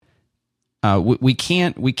we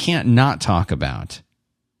can't not talk about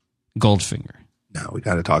Goldfinger. No, we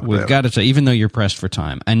got to talk about it. We've got to, even though you're pressed for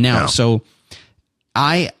time. And now, No. so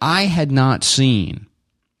I had not seen,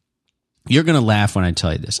 you're going to laugh when I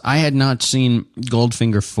tell you this. I had not seen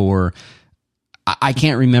Goldfinger for, I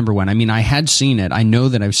can't remember when. I mean, I had seen it. I know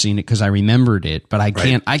that I've seen it because I remembered it, but I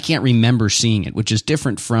can't remember seeing it, which is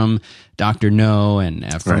different from Dr. No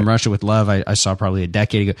and from Russia with Love. I saw probably a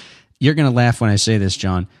decade ago. You're going to laugh when I say this,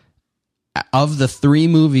 John. Of the 3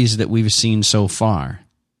 movies that we've seen so far,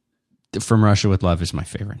 From Russia with Love is my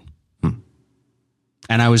favorite.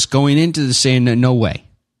 And I was going into this saying, no way.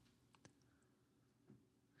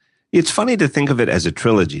 It's funny to think of it as a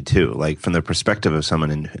trilogy, too, like from the perspective of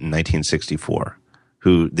someone in 1964,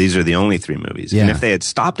 who these are the only 3 movies. Yeah. And if they had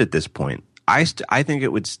stopped at this point, I think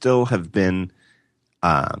it would still have been,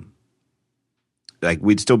 like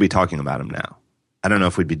we'd still be talking about them now. I don't know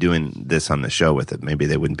if we'd be doing this on the show with it. Maybe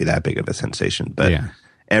they wouldn't be that big of a sensation, but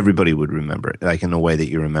everybody would remember it, like in a way that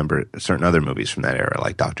you remember certain other movies from that era,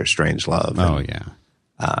 like Dr. Strangelove.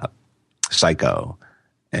 Psycho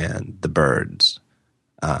and The Birds.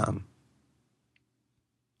 I'll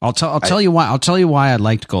tell you why I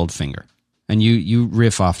liked Goldfinger, and you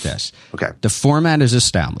riff off this. Okay. The format is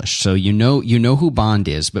established, so you know who Bond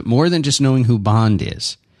is, but more than just knowing who Bond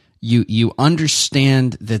is, you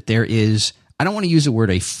understand that there is, I don't want to use the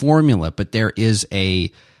word a formula, but there is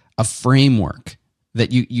a framework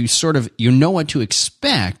that you sort of, you know what to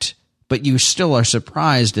expect, but you still are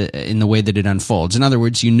surprised in the way that it unfolds. In other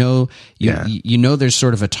words, you know there's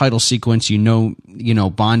sort of a title sequence. You know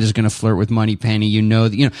Bond is going to flirt with Moneypenny.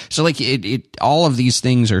 So like it all of these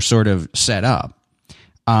things are sort of set up.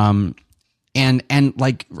 And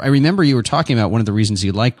like I remember you were talking about one of the reasons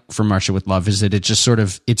you like From Russia with Love is that it just sort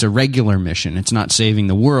of, it's a regular mission. It's not saving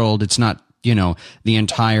the world. It's not, the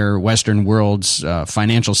entire Western world's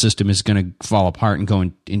financial system is going to fall apart and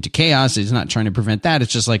go into chaos. It's not trying to prevent that.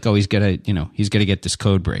 It's just like, he's got to get this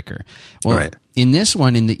code breaker. Well, in this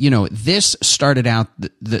one, this started out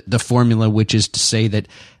the formula, which is to say that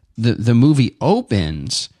the movie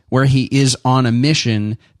opens where he is on a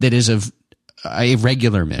mission that is a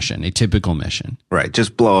regular mission, a typical mission. Right.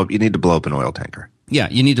 Just blow up. You need to blow up an oil tanker. Yeah.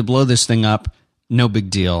 You need to blow this thing up. No big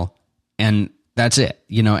deal. And that's it,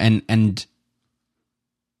 and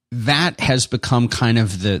that has become kind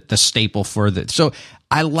of the staple for the. So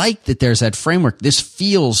I like that there's that framework. This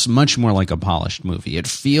feels much more like a polished movie. It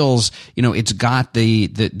feels, it's got the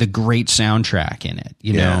great soundtrack in it,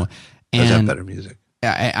 know, and have better music.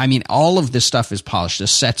 I mean, all of this stuff is polished. The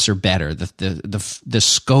sets are better. The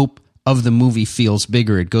scope of the movie feels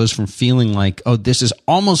bigger. It goes from feeling like, this is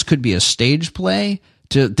almost could be a stage play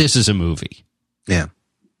to this is a movie. Yeah.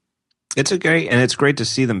 It's great to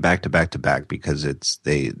see them back to back to back because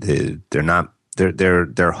they're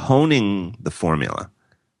honing the formula.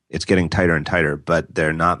 It's getting tighter and tighter, but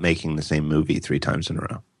they're not making the same movie 3 times in a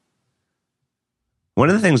row. One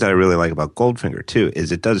of the things that I really like about Goldfinger too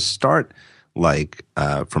is it does start like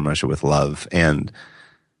From Russia with Love and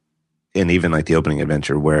even like the opening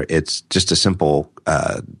adventure where it's just a simple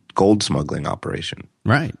gold smuggling operation.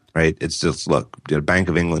 Right. It's just, look, the Bank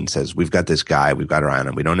of England says, we've got this guy, we've got our eye on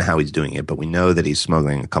him. We don't know how he's doing it, but we know that he's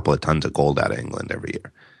smuggling a couple of tons of gold out of England every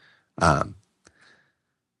year.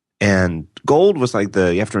 And gold was like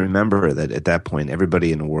you have to remember that at that point,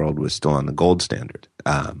 everybody in the world was still on the gold standard.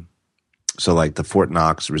 So like the Fort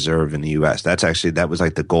Knox Reserve in the U.S., that was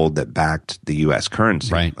like the gold that backed the U.S.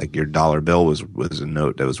 currency. Right. Like your dollar bill was a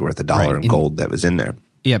note that was worth $1 in gold that was in there.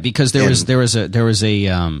 Yeah, because there was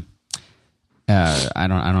a I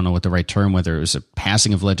don't know what the right term, whether it was a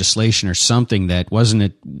passing of legislation or something that was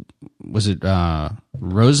it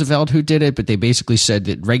Roosevelt who did it, but they basically said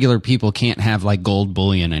that regular people can't have like gold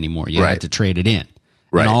bullion anymore. You had to trade it in.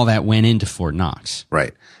 Right. And all that went into Fort Knox.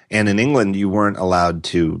 Right. And in England, you weren't allowed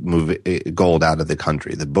to move gold out of the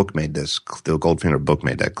country. The Goldfinger book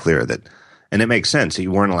made that clear and it makes sense.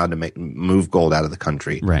 You weren't allowed to move gold out of the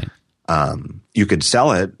country. Right. You could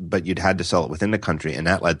sell it, but you'd had to sell it within the country, and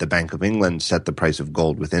that let the Bank of England set the price of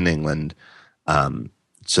gold within England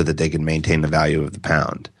so that they could maintain the value of the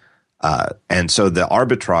pound. And so the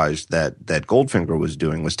arbitrage that Goldfinger was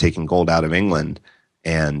doing was taking gold out of England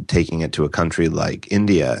and taking it to a country like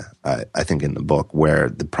India, I think in the book, where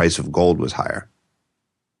the price of gold was higher.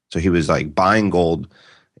 So he was like buying gold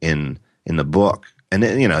in the book. And,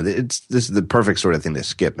 this is the perfect sort of thing to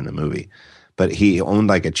skip in a movie. But he owned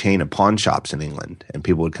like a chain of pawn shops in England, and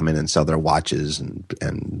people would come in and sell their watches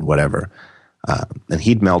and whatever. And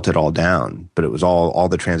he'd melt it all down, but it was all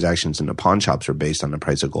the transactions in the pawn shops were based on the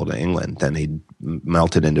price of gold in England. Then he'd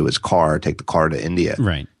melt it into his car, take the car to India.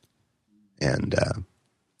 Right.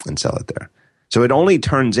 And and sell it there. So it only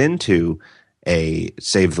turns into a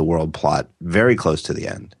save the world plot very close to the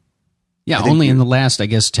end. Yeah, only in the last, I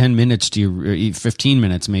guess, 10 minutes 15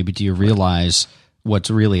 minutes maybe do you realize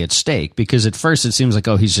what's really at stake. Because at first it seems like,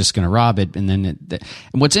 oh, he's just going to rob it. And then and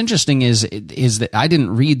what's interesting is that I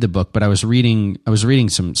didn't read the book, but I was reading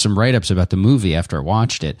some write-ups about the movie after I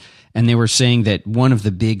watched it. And they were saying that one of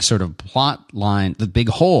the big sort of plot line, the big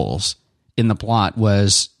holes in the plot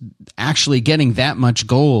was actually getting that much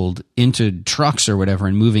gold into trucks or whatever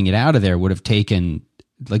and moving it out of there would have taken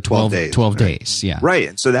like 12 days. Yeah.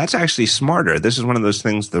 Right. So that's actually smarter. This is one of those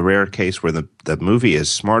things, the rare case where the movie is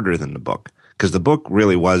smarter than the book, because the book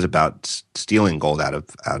really was about stealing gold out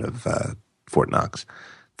of Fort Knox.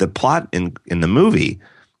 The plot in the movie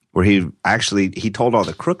where he told all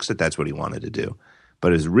the crooks that that's what he wanted to do.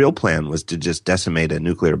 But his real plan was to just decimate a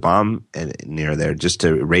nuclear bomb near there just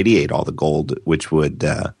to irradiate all the gold, which would,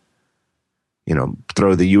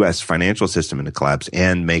 throw the U.S. financial system into collapse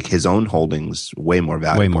and make his own holdings way more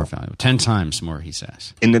valuable. Way more valuable. 10 times more, he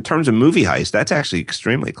says. In the terms of movie heist, that's actually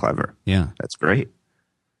extremely clever. Yeah. That's great.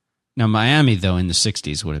 Now, Miami, though, in the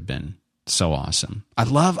 60s would have been so awesome. I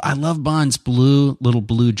love Bond's little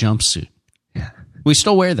blue jumpsuit. Yeah. We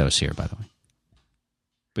still wear those here, by the way.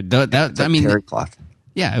 But terry cloth.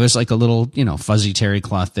 Yeah, it was like a little, fuzzy terry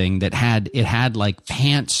cloth thing that had like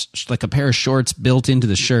pants, like a pair of shorts built into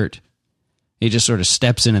the shirt. He just sort of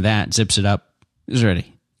steps into that, zips it up, is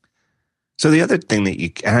ready. So the other thing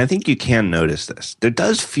and I think you can notice this, there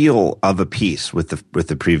does feel of a piece with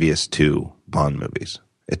the previous two Bond movies.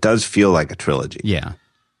 It does feel like a trilogy. Yeah.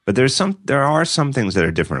 But there are some things that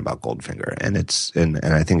are different about Goldfinger, and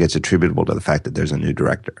and I think it's attributable to the fact that there's a new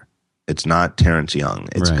director. It's not Terrence Young.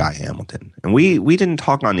 It's Guy Hamilton. And we didn't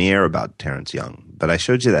talk on the air about Terrence Young, but I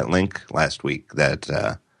showed you that link last week that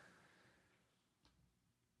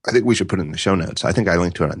I think we should put in the show notes. I think I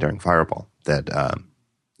linked to it on During Fireball that,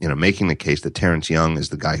 making the case that Terrence Young is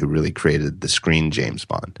the guy who really created the screen James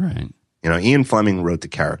Bond. Right. Ian Fleming wrote the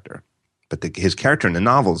character, but his character in the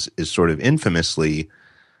novels is sort of infamously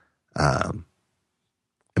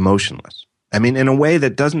emotionless. I mean, in a way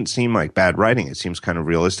that doesn't seem like bad writing. It seems kind of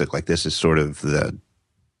realistic. Like this is sort of the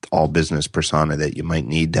all business persona that you might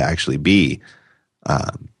need to actually be,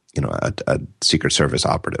 a Secret Service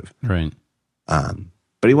operative. Right.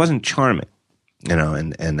 But he wasn't charming,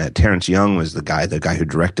 and that Terrence Young was the guy who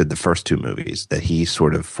directed the first two movies, that he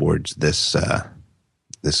sort of forged this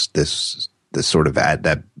sort of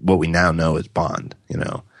that what we now know as Bond,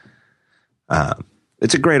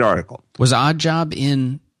 It's a great article. Was Odd Job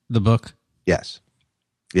in the book? Yes.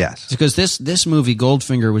 Because this movie,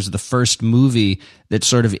 Goldfinger, was the first movie that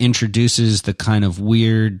sort of introduces the kind of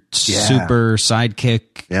weird super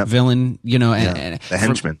sidekick villain, and the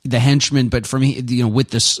henchman. The henchman, but for me, with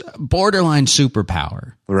this borderline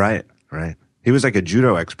superpower. Right. He was like a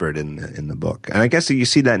judo expert in the book, and I guess you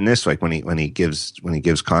see that in this, like when he gives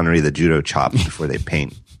Connery the judo chop before they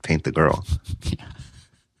paint the girl.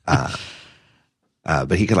 Yeah.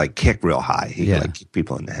 But he could like kick real high. He could like kick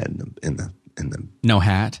people in the head in the no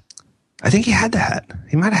hat. I think he had the hat.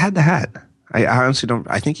 He might have had the hat. I honestly don't.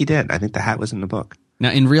 I think he did. I think the hat was in the book.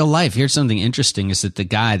 Now, in real life, here's something interesting: is that the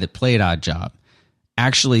guy that played Odd Job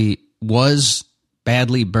actually was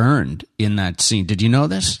badly burned in that scene. Did you know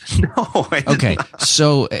this? No. Okay,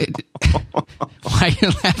 so why are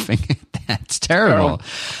you laughing at that? It's terrible.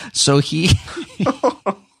 So he.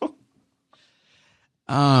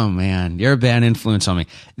 Oh man, you're a bad influence on me.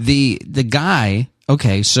 The guy.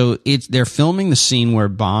 Okay, so they're filming the scene where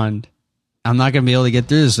Bond. I'm not going to be able to get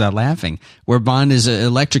through this without laughing. Where Bond is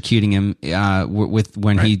electrocuting him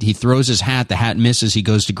when he throws his hat, the hat misses. He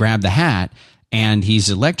goes to grab the hat, and he's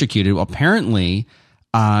electrocuted. Well, apparently,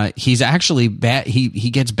 he's actually bad. He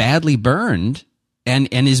gets badly burned and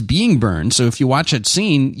is being burned. So if you watch that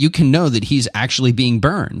scene, you can know that he's actually being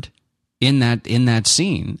burned in that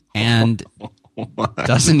scene, and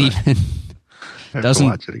doesn't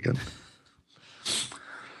watch it again.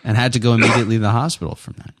 And had to go immediately to the hospital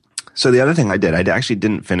from that. So the other thing I actually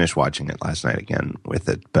didn't finish watching it last night again with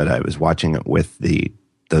it, but I was watching it with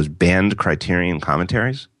those banned Criterion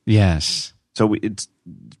commentaries. Yes. So it's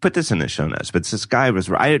put this in the show notes, but this guy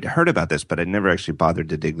I had heard about this, but I'd never actually bothered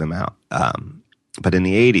to dig them out. But in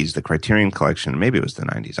the 80s, the Criterion Collection, maybe it was the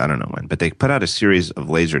 90s, I don't know when, but they put out a series of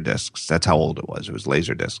laser discs. That's how old it was. It was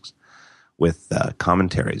laser discs with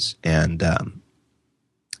commentaries. And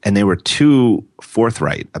they were too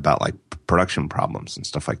forthright about like production problems and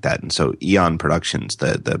stuff like that. And so Eon Productions,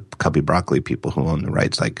 the Cubby Broccoli people who own the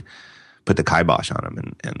rights, like put the kibosh on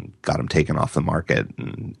them and got them taken off the market,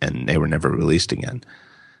 and they were never released again.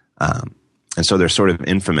 and so they're sort of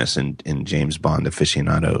infamous in James Bond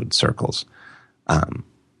aficionado circles.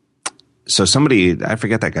 So somebody, I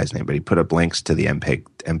forget that guy's name, but he put up links to the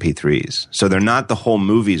MP3s. So they're not the whole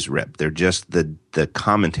movie's rip. They're just the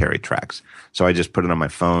commentary tracks. So I just put it on my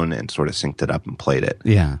phone and sort of synced it up and played it.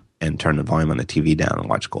 Yeah. And turned the volume on the TV down and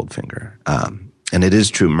watched Goldfinger. And it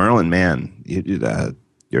is true. Merlin Mann, your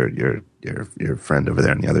friend over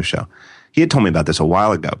there on the other show, he had told me about this a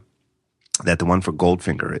while ago, that the one for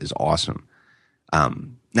Goldfinger is awesome.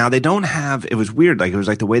 Now they don't have, it was weird. Like it was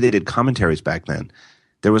like the way they did commentaries back then.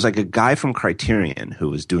 There was like a guy from Criterion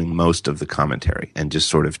who was doing most of the commentary and just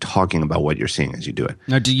sort of talking about what you're seeing as you do it.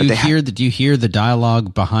 Now, do you hear the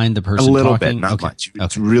dialogue behind the person talking? A little talking? bit, not much.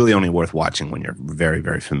 It's really only worth watching when you're very,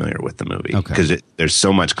 very familiar with the movie. Because there's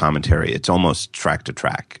so much commentary. It's almost track to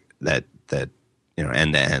track that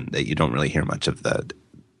end to end, that you don't really hear much of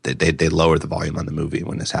they lower the volume on the movie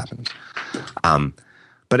when this happens.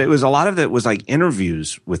 But it was a lot of it was like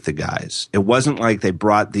interviews with the guys. It wasn't like they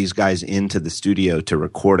brought these guys into the studio to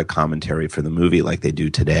record a commentary for the movie like they do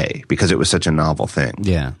today, because it was such a novel thing.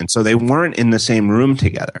 Yeah. And so they weren't in the same room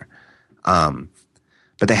together. But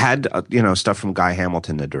they had, stuff from Guy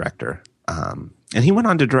Hamilton, the director. And he went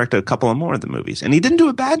on to direct a couple of more of the movies. And he didn't do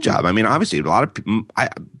a bad job. I mean, obviously, a lot of people,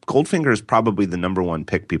 Goldfinger is probably the number one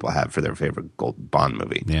pick people have for their favorite Bond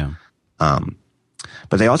movie. Yeah.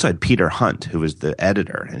 But they also had Peter Hunt, who was the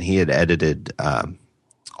editor, and he had edited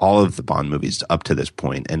all of the Bond movies up to this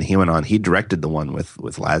point. And he went on, he directed the one with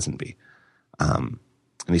Lazenby. And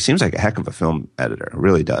he seems like a heck of a film editor,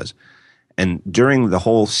 really does. And during the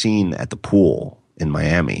whole scene at the pool in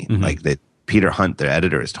Miami, Peter Hunt, the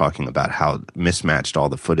editor, is talking about how mismatched all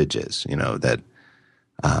the footage is,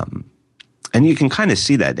 and you can kind of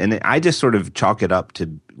see that. And I just sort of chalk it up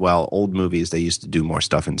to, old movies, they used to do more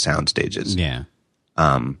stuff in sound stages. Yeah.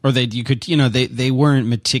 Or they weren't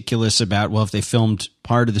meticulous about, if they filmed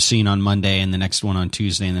part of the scene on Monday and the next one on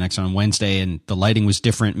Tuesday and the next one on Wednesday and the lighting was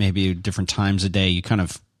different, maybe different times a day, you kind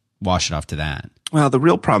of wash it off to that. Well, the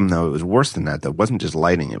real problem, though, it was worse than that. That wasn't just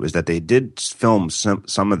lighting. It was that they did film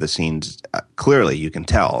some of the scenes, clearly you can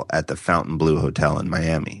tell, at the Fontainebleau Hotel in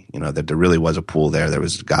Miami. That there really was a pool there. There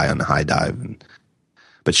was a guy on the high dive.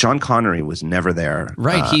 But Sean Connery was never there.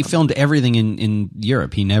 Right. He filmed everything in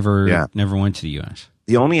Europe. He never went to the U.S.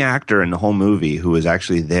 The only actor in the whole movie who was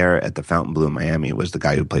actually there at the Fontainebleau in Miami was the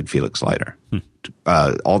guy who played Felix Leiter.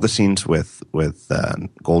 All the scenes with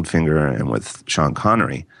Goldfinger and with Sean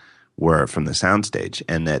Connery were from the soundstage,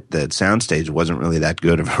 and that the soundstage wasn't really that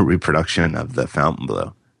good of a reproduction of the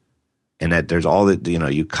Fontainebleau. And that there's all that,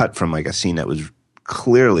 you cut from like a scene that was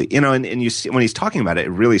clearly, and you see when he's talking about it,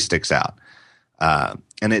 it really sticks out.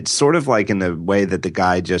 And it's sort of like in the way that the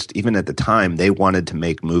guy just, even at the time, they wanted to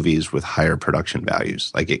make movies with higher production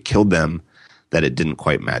values. Like it killed them that it didn't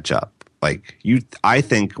quite match up. I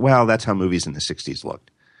think, that's how movies in the 60s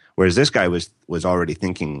looked. Whereas this guy was already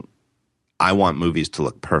thinking, I want movies to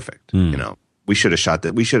look perfect. We should have shot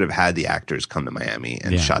that. We should have had the actors come to Miami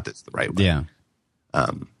and shot this the right way. Yeah.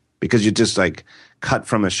 Because you just cut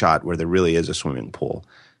from a shot where there really is a swimming pool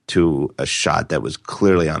to a shot that was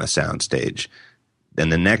clearly on a soundstage. Then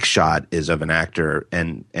the next shot is of an actor,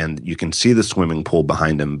 and you can see the swimming pool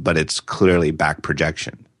behind him, but it's clearly back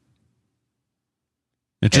projection.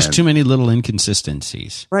 There's just too many little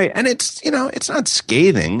inconsistencies. Right. And it's, it's not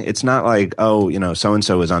scathing. It's not like,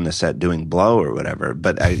 so-and-so was on the set doing Blow or whatever.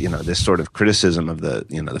 But, this sort of criticism of the,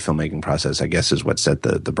 the filmmaking process, I guess, is what set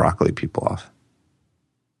the broccoli people off.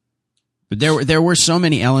 But there were so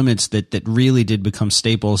many elements that really did become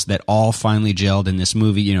staples that all finally gelled in this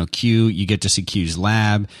movie. Q, you get to see Q's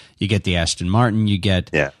lab, you get the Aston Martin, you get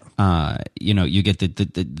you get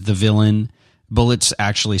the villain. Bullets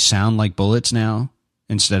actually sound like bullets now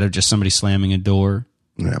instead of just somebody slamming a door.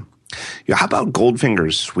 Yeah. How about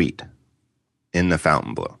Goldfinger's suite in the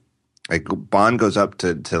Fontainebleau? Like Bond goes up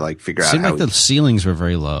to figure out. Seemed like the ceilings were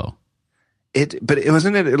very low. But it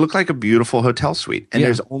wasn't it. It looked like a beautiful hotel suite, and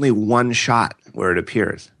there's only one shot where it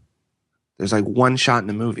appears. There's one shot in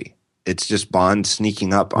the movie. It's just Bond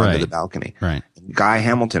sneaking up onto the balcony. Right. Guy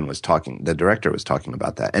Hamilton was talking. The director was talking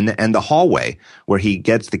about that, and the hallway where he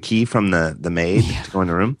gets the key from the maid to go in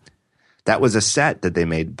the room. That was a set that they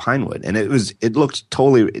made in Pinewood, and it looks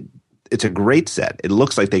totally. It's a great set. It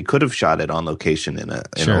looks like they could have shot it on location in a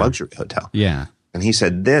luxury hotel. Yeah. And he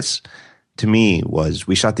said this. To me,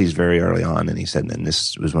 we shot these very early on, and he said, and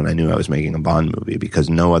this was when I knew I was making a Bond movie, because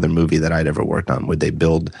no other movie that I'd ever worked on would they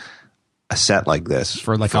build a set like this.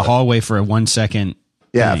 For a hallway for a 1 second.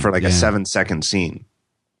 Yeah, for a 7-second scene.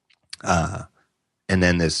 And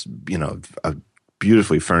then this, a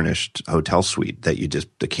beautifully furnished hotel suite that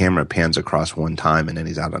the camera pans across one time, and then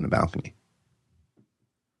he's out on the balcony.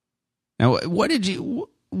 Now, what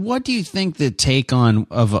do you think the take on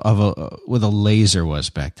with a laser was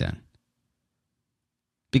back then?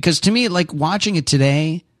 Because to me, like watching it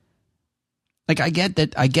today, like I get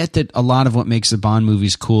that a lot of what makes the Bond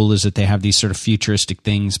movies cool is that they have these sort of futuristic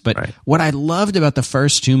things. But Right. what I loved about the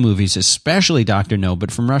first two movies, especially Dr. No,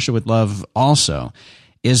 but From Russia with Love also,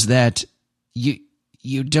 is that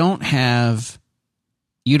you don't have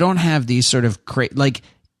these sort of like,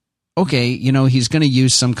 okay, you know, he's going to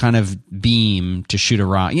use some kind of beam to shoot a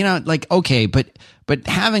rock, you know, like, okay, but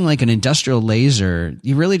having like an industrial laser,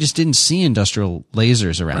 you really just didn't see industrial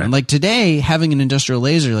lasers around. Right. And like today, having an industrial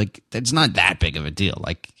laser, like it's not that big of a deal.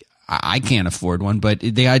 Like I can't afford one, but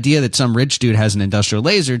the idea that some rich dude has an industrial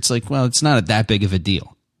laser, it's like, well, it's not that big of a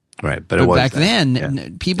deal. Right. But But it was back that. then, Yeah.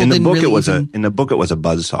 people in the didn't book really it was even, in the book it was a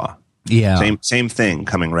buzzsaw. yeah. Same thing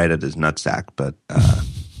coming right at his nutsack, but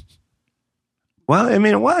well, I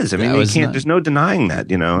mean, it was. I mean, Yeah, it you was can't. not- There's no denying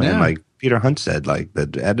that, you know. Yeah. And like Peter Hunt said, like the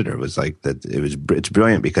editor was like that. It's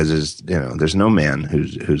brilliant because there's no man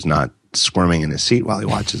who's not squirming in his seat while he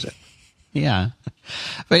watches it. Yeah.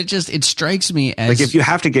 But it strikes me as Like if you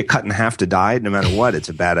have to get cut in half to die, no matter what, it's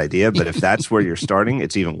a bad idea. But if that's where you're starting,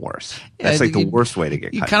 it's even worse. That's like the worst way to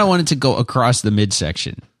get you cut. kind of wanted to go across the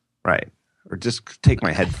midsection. Right. Or just take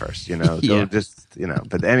my head first, you know. Yeah. Go just, you know,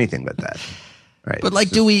 but anything but that. Right. But like,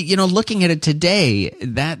 do we, you know, looking at it today,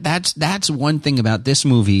 that's one thing about this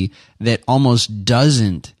movie that almost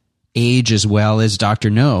doesn't age as well as Dr.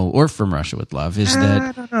 No or From Russia with Love is that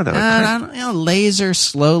I don't know though. I don't, you know, laser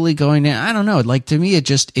slowly going down. I don't know. Like to me,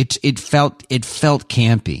 it felt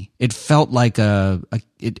campy. It felt like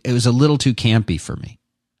it was a little too campy for me.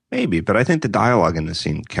 Maybe, but I think the dialogue in the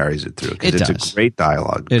scene carries it through It because it's does. a great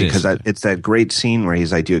dialogue. It because is. it's that great scene where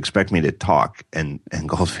he's like, "Do you expect me to talk?" And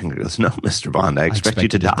Goldfinger goes, "No, Mr. Bond, I expect you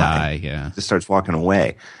to die." Yeah. Just starts walking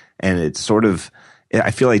away, and it's sort of.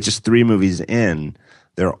 I feel like just 3 movies in,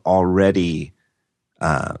 they're already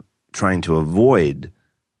trying to avoid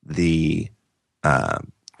the.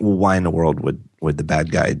 Why in the world would the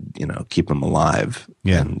bad guy, you know, keep him alive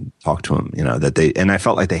and talk to him, you know, and I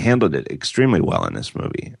felt like they handled it extremely well in this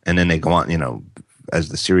movie. And then they go on, you know, as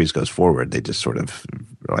the series goes forward, they just sort of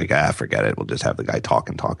are like, forget it. We'll just have the guy talk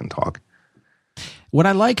and talk and talk. What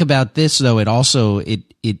I like about this, though,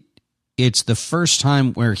 it's the first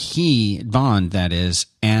time where Bond, that is,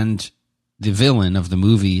 and the villain of the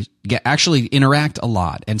movie actually interact a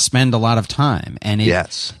lot and spend a lot of time. And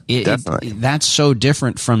Yes, definitely. that's so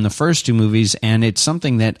different from the first 2 movies. And it's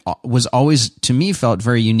something that was always, to me, felt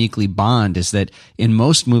very uniquely Bond, is that in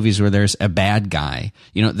most movies where there's a bad guy,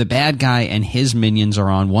 you know, the bad guy and his minions are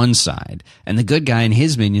on one side and the good guy and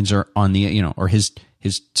his minions are on the, you know, or his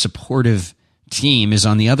supportive team is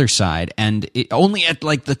on the other side, and only at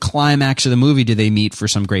like the climax of the movie do they meet for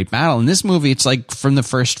some great battle. In this movie, it's like from the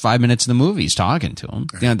first 5 minutes of the movie, he's talking to him.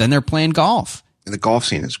 You know, then they're playing golf. And the golf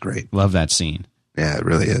scene is great. Love that scene. Yeah, it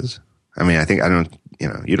really is. I mean,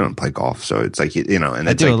 you don't play golf, so it's like, you know, and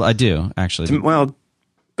it's I do actually. well,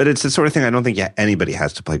 but it's the sort of thing I don't think anybody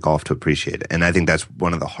has to play golf to appreciate it. And I think that's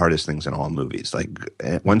one of the hardest things in all movies. Like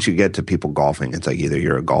once you get to people golfing, it's like either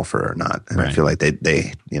you're a golfer or not. And Right. I feel like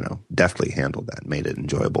they you know, deftly handled that, made it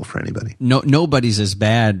enjoyable for anybody. Nobody's as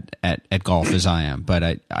bad at golf as I am, but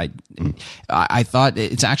I thought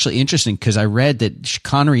it's actually interesting because I read that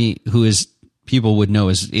Connery, who is people would know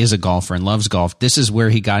is a golfer and loves golf. This is where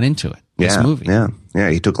he got into it. This movie. Yeah.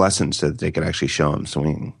 He took lessons so that they could actually show him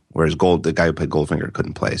swinging. Whereas the guy who played Goldfinger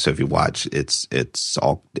couldn't play. So if you watch, it's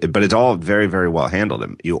all very, very well handled.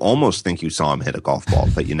 You almost think you saw him hit a golf ball,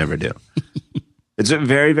 but you never do. It's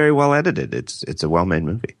very, very well edited. It's a well-made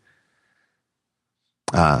movie.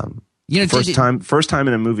 You know, First time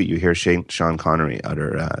in a movie you hear Sean Connery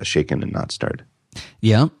utter "shaken and not stirred"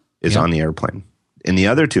 is on the airplane. In the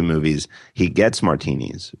other 2 movies, he gets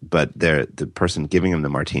martinis, but the person giving him the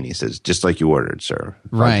martini says, "Just like you ordered, sir."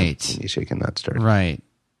 Right. He's shaken, not stirred. Right.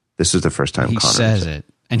 This is the first time He Connery says said it.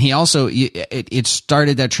 And he also, it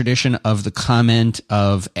started that tradition of the comment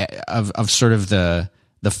of sort of the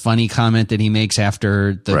funny comment that he makes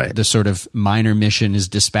after the sort of minor mission is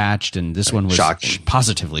dispatched. And this one was shocking.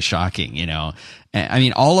 Positively shocking, you know. I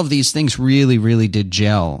mean, all of these things really, really did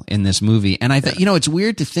gel in this movie. And I thought, you know, it's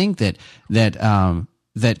weird to think that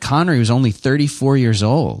Connery was only 34 years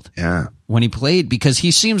old. Yeah. When he played, because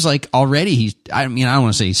he seems like already I don't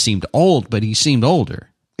want to say he seemed old, but he seemed older.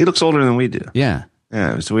 He looks older than we do. Yeah.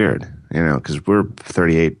 Yeah, it's weird, you know, because we're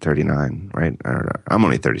 38, 39, right? I'm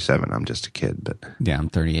only 37. I'm just a kid, but yeah, I'm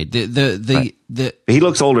 38. he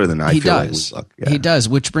looks older than I he feel does. like we look. Yeah. He does,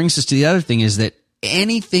 which brings us to the other thing is that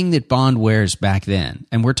anything that Bond wears back then,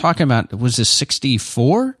 and we're talking about, was this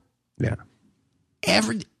 64? Yeah.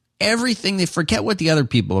 everything. They forget what the other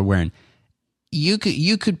people are wearing. You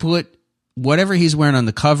could put whatever he's wearing on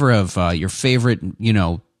the cover of your favorite,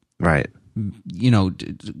 Right.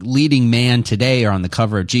 Leading man today, or on the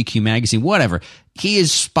cover of GQ magazine, whatever. He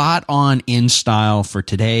is spot on in style for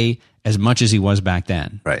today as much as he was back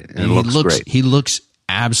then. Right. And it looks great. He looks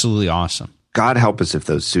absolutely awesome. God help us if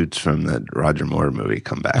those suits from the Roger Moore movie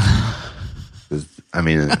come back. I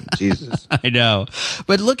mean, Jesus. I know.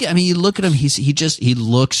 But you look at him, he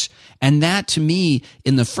looks, and that to me,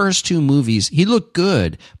 in the first two movies, he looked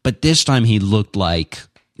good, but this time he looked like,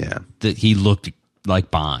 he looked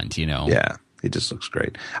like Bond, Yeah, he just looks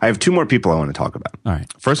great. I have two more people I want to talk about. All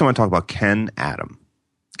right. First, I want to talk about Ken Adam.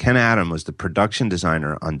 Ken Adam was the production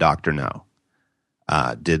designer on Dr. No.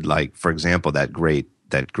 Did, like, for example, that great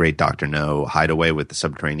Dr. No Hideaway with the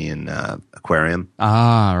subterranean aquarium.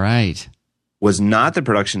 Ah, right. Was not the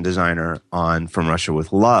production designer on From Russia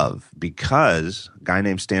with Love, because a guy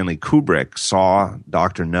named Stanley Kubrick saw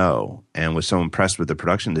Dr. No and was so impressed with the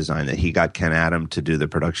production design that he got Ken Adam to do the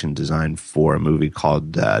production design for a movie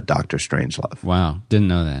called Dr. Strangelove. Wow, didn't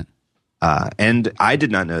know that. And I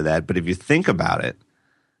did not know that, but if you think about it,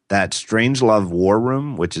 that Strangelove War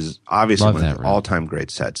Room, which is obviously one of the all-time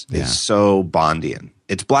great sets, is so Bondian.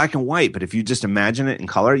 It's black and white, but if you just imagine it in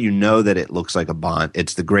color, you know that it looks like a Bond.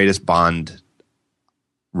 It's the greatest Bond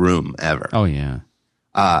room ever. Oh yeah.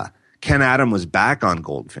 Ken Adam was back on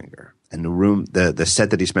Goldfinger, and the set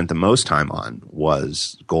that he spent the most time on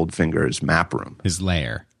was Goldfinger's map room, his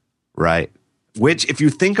lair. Right. Which, if you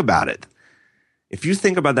think about it,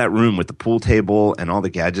 that room with the pool table and all the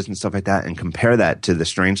gadgets and stuff like that, and compare that to the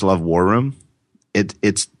Strangelove War Room,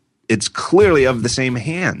 it's clearly of the same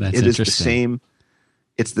hand. That's it is interesting.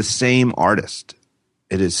 It's the same artist.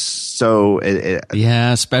 It is so.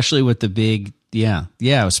 Especially with the big.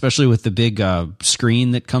 Especially with the big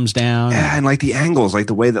screen that comes down. Yeah, and like the angles, like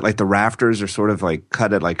the way that like the rafters are sort of like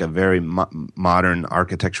cut at like a very modern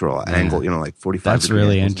architectural angle, like 45 That's degree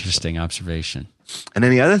really angles. Interesting observation. And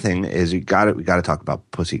then the other thing is we got to talk about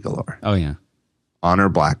Pussy Galore. Oh yeah. Honor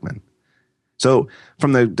Blackman. So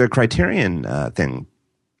from the Criterion thing,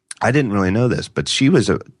 I didn't really know this, but she was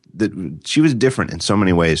different in so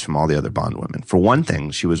many ways from all the other Bond women. For one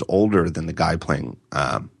thing, she was older than the guy playing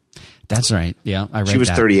That's right. Yeah, I read that. She was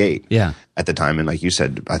 38 at the time. And like you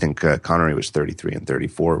said, I think Connery was 33 and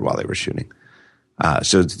 34 while they were shooting.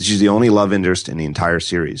 So she's the only love interest in the entire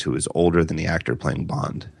series who is older than the actor playing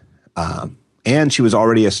Bond. And she was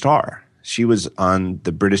already a star. She was on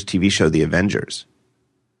the British TV show The Avengers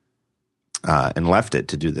and left it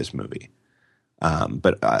to do this movie.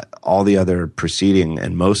 But all the other preceding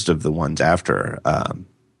and most of the ones after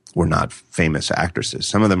were not famous actresses.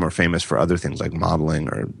 Some of them were famous for other things like modeling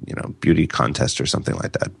or, beauty contests or something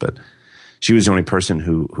like that. But she was the only person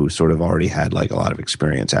who sort of already had like a lot of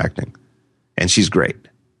experience acting. And she's great.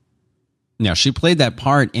 Now, she played that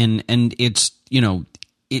part and it's,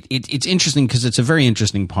 it's interesting because it's a very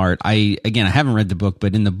interesting part. I haven't read the book,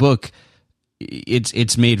 but in the book,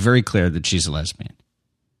 it's made very clear that she's a lesbian.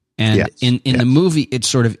 And in the movie, it's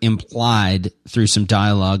sort of implied through some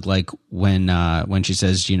dialogue, like when she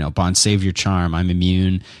says, Bond, save your charm, I'm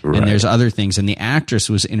immune. Right. And there's other things. And the actress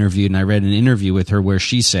was interviewed, and I read an interview with her where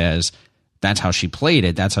she says that's how she played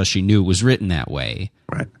it. That's how she knew it was written that way.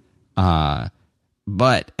 Right.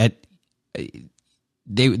 But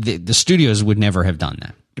the studios would never have done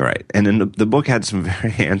that. Right. And then the book had some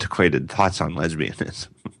very antiquated thoughts on lesbianism.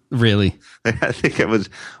 Really? I think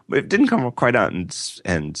it didn't come quite out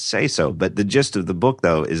and say so. But the gist of the book,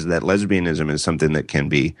 though, is that lesbianism is something that can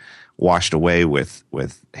be washed away with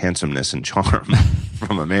handsomeness and charm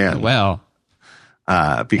from a man. Well,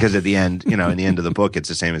 because at the end, in the end of the book, it's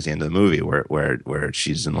the same as the end of the movie where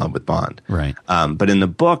she's in love with Bond. Right. But in the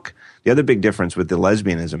book, the other big difference with the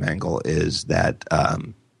lesbianism angle is that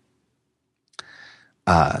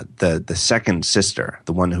the second sister,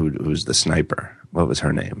 the one who's the sniper, what was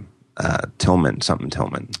her name? Tillman.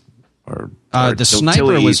 Or the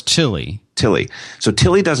sniper was Tilly. Tilly. So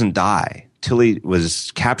Tilly doesn't die. Tilly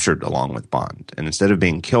was captured along with Bond. And instead of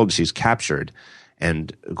being killed, she's captured.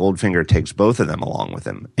 And Goldfinger takes both of them along with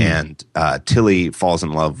him. And Tilly falls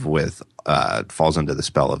in love with, falls under the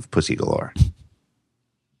spell of Pussy Galore.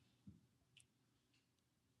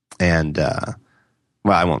 And, well,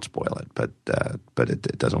 I won't spoil it, but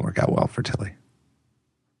it doesn't work out well for Tilly.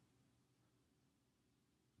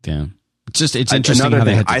 Yeah, it's interesting how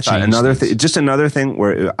they had to change. Just another thing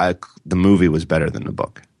where the movie was better than the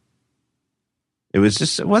book. It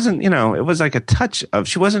wasn't, it was like a touch of,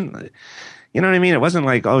 she wasn't, you know what I mean? It wasn't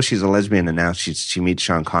like, oh, she's a lesbian and now she meets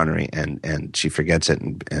Sean Connery and she forgets it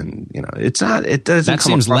and it's not, it doesn't. That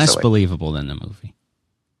come seems across less that way. believable than the movie.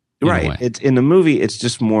 Right. It's in the movie. It's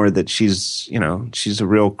just more that she's a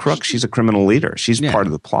real crook. She's a criminal leader. She's part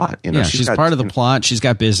of the plot. She's part of the plot. She's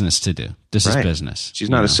got business to do. This is business. She's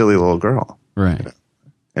not a silly little girl. Right.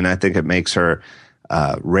 And I think it makes her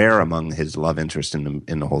rare among his love interest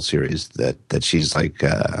in the whole series. That she's like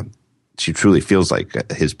she truly feels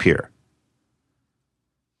like his peer.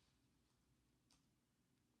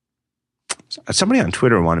 Somebody on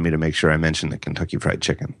Twitter wanted me to make sure I mentioned the Kentucky Fried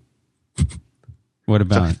Chicken. What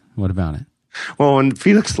about it? Well, when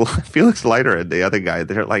Felix Leiter and the other guy,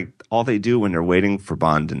 they're like, all they do when they're waiting for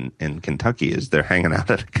Bond in Kentucky is they're hanging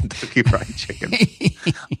out at a Kentucky Fried Chicken.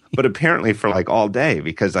 But apparently for like all day,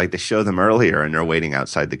 because like they show them earlier and they're waiting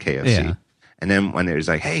outside the KFC. Yeah. And then when there's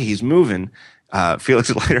like, hey, he's moving,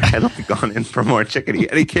 Felix Leiter had like gone in for more chicken.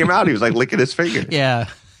 And he came out, he was like licking his finger. Yeah.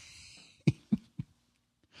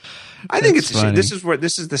 I think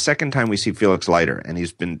this is the second time we see Felix Leiter, and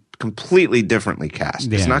he's been completely differently cast.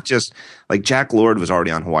 Yeah. It's not just like Jack Lord was already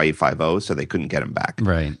on Hawaii Five-0, so they couldn't get him back.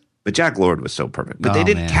 Right. But Jack Lord was so perfect. But they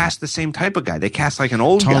didn't cast the same type of guy. They cast like an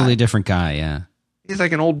old guy. Totally different guy, yeah. He's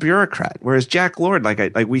like an old bureaucrat. Whereas Jack Lord, like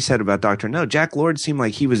we said about Dr. No, Jack Lord seemed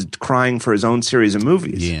like he was crying for his own series of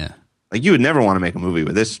movies. Yeah. Like you would never want to make a movie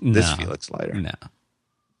with this Felix Leiter. No.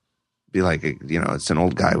 Be like, it's an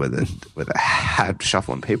old guy with a hat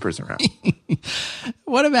shuffling papers around.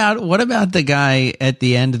 What about the guy at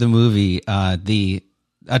the end of the movie, the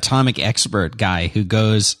atomic expert guy who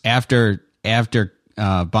goes after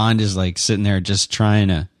Bond is like sitting there just trying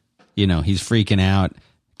to, he's freaking out,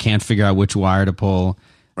 can't figure out which wire to pull,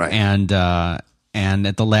 right? And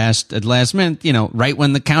at the last minute, right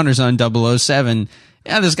when the counter's on 007,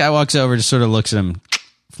 this guy walks over, just sort of looks at him,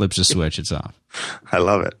 flips a switch, it's off. I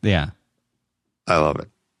love it. Yeah. I love it.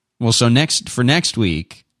 Well, so next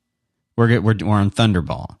week, we're on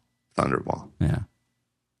Thunderball. Thunderball. Yeah.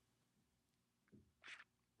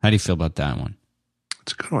 How do you feel about that one?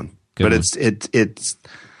 It's a good one. It's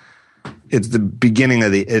the beginning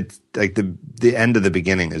of the end of the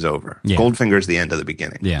beginning is over. Yeah. Goldfinger is the end of the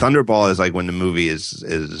beginning. Yeah. Thunderball is like when the movie is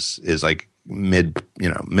like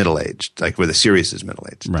middle aged, like where the series is middle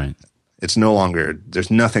aged. Right. It's no longer.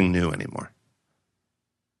 There's nothing new anymore.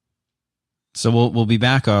 So we'll be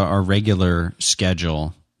back our regular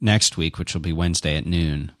schedule next week, which will be Wednesday at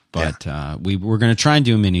noon. But we're going to try and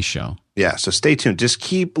do a mini show. Yeah, so stay tuned. Just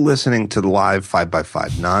keep listening to the live 5x5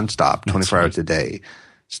 nonstop, 24 hours a day,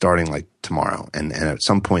 starting like tomorrow. And at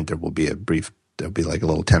some point there'll be like a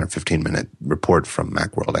little 10 or 15 minute report from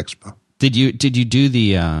Macworld Expo. Did you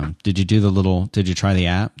try the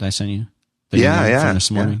app that I sent you? From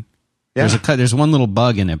this morning. Yeah. There's one little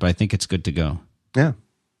bug in it, but I think it's good to go. Yeah.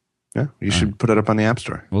 Yeah, you should put it up on the App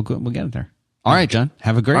Store. We'll get it there. All right, John.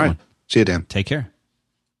 Have a great one. See you, Dan. Take care.